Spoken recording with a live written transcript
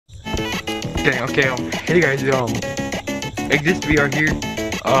Hey guys, like this we are here.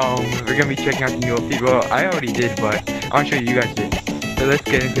 We're gonna be checking out the new update. Well, I already did, but I'll show you guys it. So let's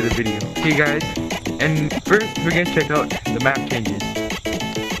get into the video. Okay guys, and first we're gonna check out the map changes.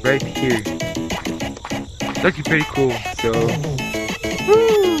 Right here. It's actually pretty cool, so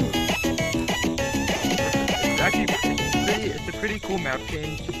woo! It's a pretty cool map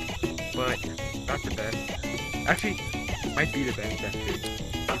change, but not the best. Actually, might be the best actually.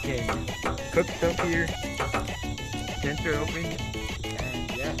 You can cook stuff here, tents are open,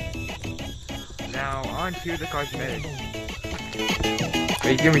 and yeah. Now on to the cosmetics.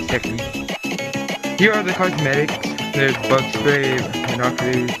 Wait, give me a second. Here are the cosmetics. There's bug spray,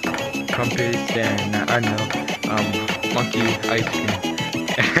 binoculars, compass, and I don't know, monkey ice cream.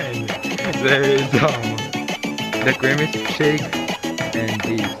 And there's the grimace shake and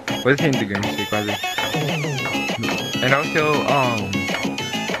these. What's in the grimace shake, by the way? And also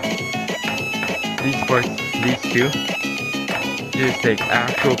these two. Just like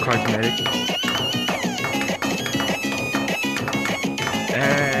actual cosmetics.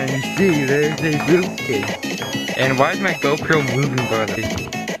 And you see, there's a briefcase. And why is my GoPro moving, brother?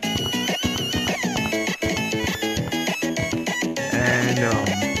 And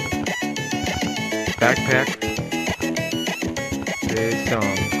backpack. There's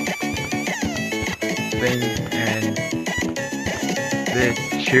thing and this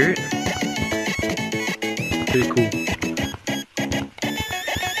shirt. Pretty cool.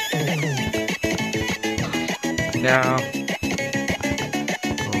 Now,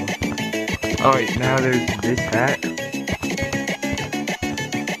 oh wait, now there's this hat.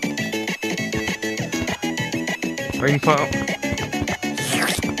 Ring pump.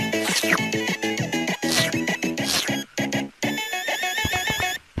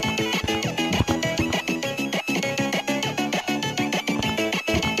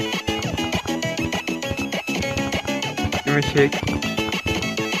 Give me a shake.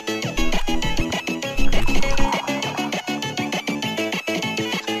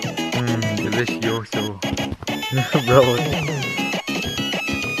 Delicioso. Bro.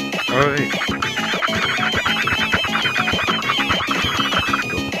 Alright.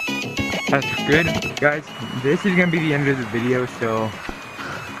 That's good. Guys, this is gonna be the end of the video, so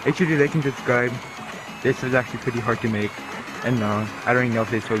make sure to like and subscribe. This was actually pretty hard to make, and I don't even know if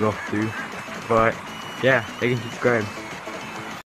this will go through, but yeah, like and subscribe.